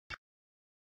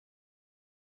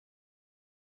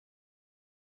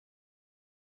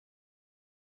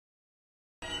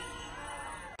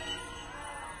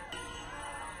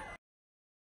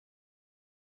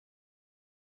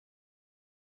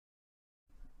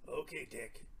Okay,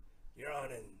 Dick. You're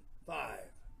on in 5,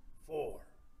 4,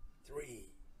 3,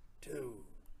 2.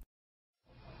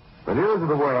 The news of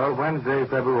the world, Wednesday,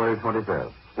 February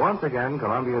 25th. Once again,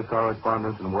 Columbia's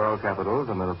correspondents in world capitals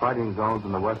and the fighting zones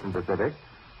in the Western Pacific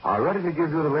are ready to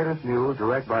give you the latest news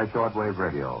direct by shortwave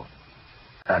radio.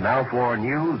 And now for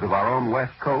news of our own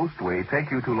West Coast, we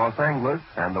take you to Los Angeles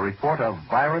and the report of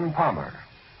Byron Palmer.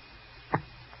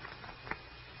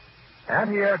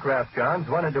 Anti-aircraft guns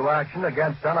went into action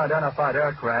against unidentified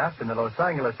aircraft in the Los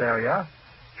Angeles area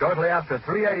shortly after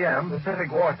 3 a.m.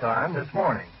 Pacific wartime this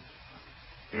morning.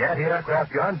 The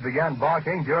anti-aircraft guns began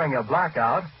barking during a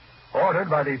blackout ordered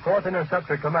by the 4th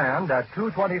Interceptor Command at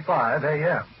 2:25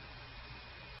 a.m.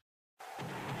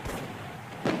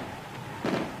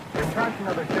 Concussion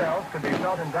of the shells could be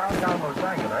felt in downtown Los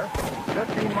Angeles,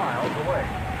 15 miles away.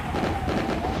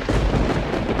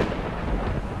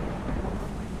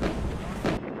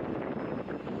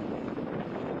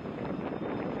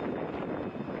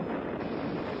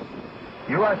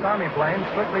 U.S. Army planes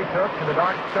quickly took to the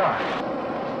dark sky,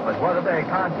 but whether they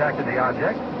contacted the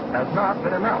object has not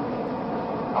been announced.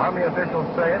 Army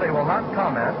officials say they will not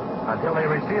comment until they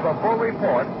receive a full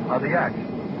report of the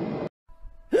action.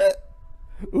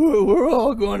 We're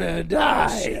all gonna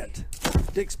die. Shit.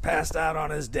 Dick's passed out on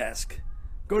his desk.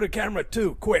 Go to camera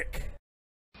 2, quick.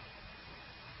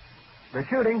 The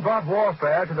shooting brought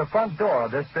warfare to the front door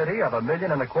of this city of 1.25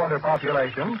 million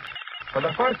population for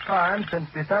the first time since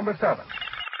December 7th.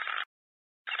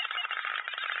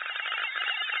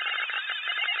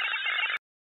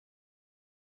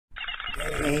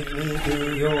 Take me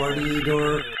to your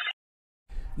leader.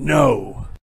 No.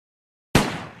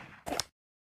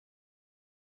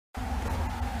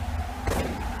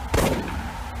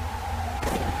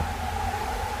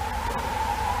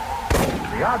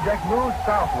 The object moved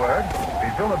southward,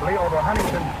 presumably over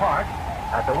Huntington Park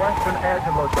at the western edge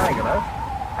of Los Angeles,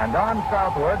 and on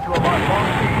southward to about Long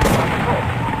Beach on the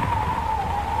coast.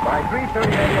 By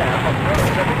 3:30 a.m.,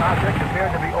 observers said the object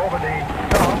appeared to be over the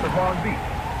south of Long Beach.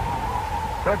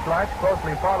 Searchlights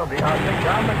closely followed the object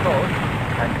down the coast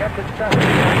and kept it centered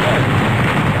northwest.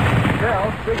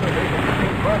 Shells frequently could be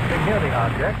seen bursting near the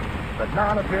object, but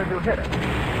none appeared to hit it.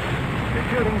 The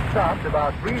shooting stopped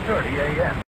about 3:30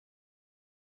 a.m.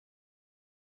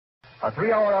 A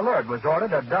 3-hour alert was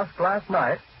ordered at dusk last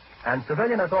night, and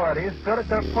civilian authorities stood at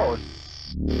their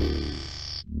posts.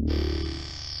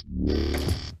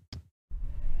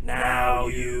 Now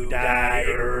you die,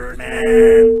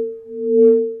 Earthman.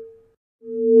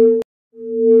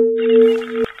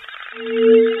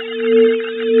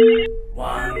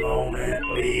 One moment,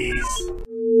 please.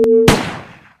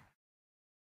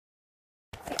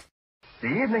 The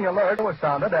evening alert was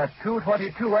sounded at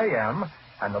 2:22 a.m.,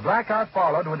 and the blackout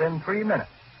followed within 3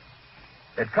 minutes.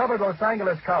 It covered Los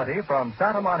Angeles County from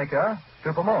Santa Monica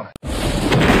to Pomona.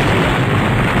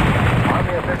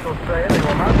 Army officials say they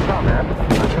will not comment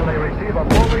until they receive a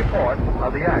full report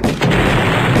of the action.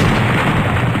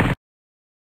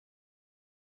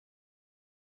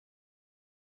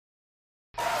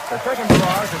 The second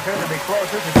barrage appeared to be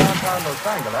closer to downtown Los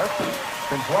Angeles,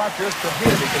 since watchers could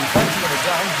hear the concussion of the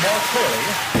guns more clearly,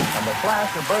 and the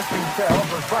flash of bursting shells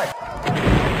was bright.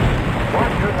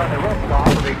 Watchers on the rooftop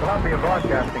of the Columbia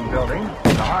Broadcasting Building,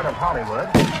 in the heart of Hollywood,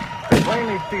 could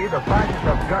plainly see the flashes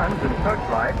of guns and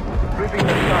searchlights sweeping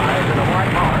the skies in a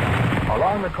white arc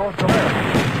along the coastal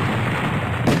area.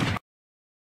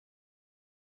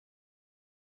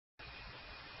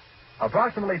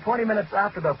 Approximately 20 minutes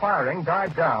after the firing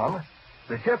died down,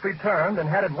 the ship returned and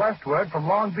headed westward from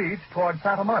Long Beach toward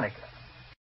Santa Monica.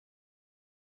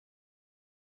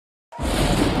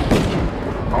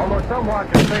 Although some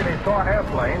watchers say they saw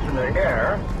airplanes in the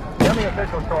air,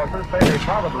 semi-official sources say they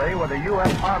probably were the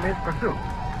U.S. Army's pursuit.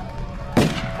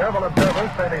 Several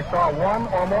observers say they saw one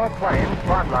or more planes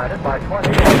spotlighted by 20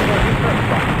 or 30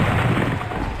 searchlights.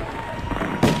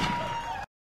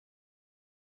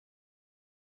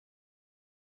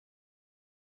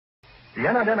 The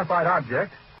unidentified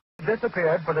object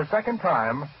disappeared for the second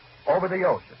time over the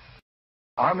ocean.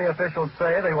 Army officials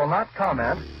say they will not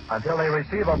comment until they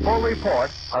receive a full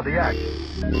report of the action.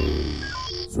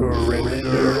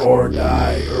 Surrender or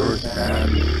die,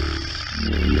 Earthman.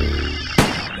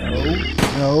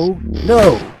 No, no,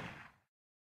 no!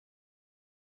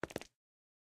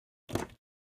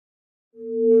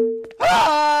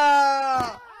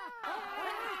 Ah!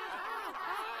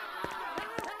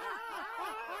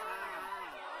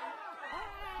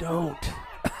 Don't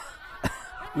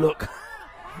look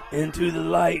into the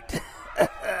light.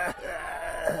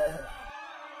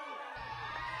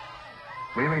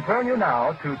 We return you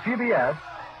now to TBS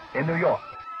in New York.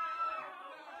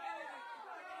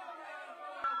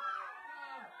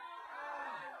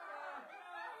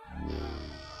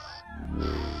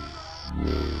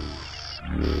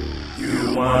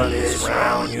 You won this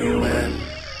round, human,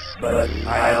 but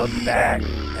I'll be back,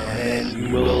 and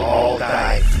you will all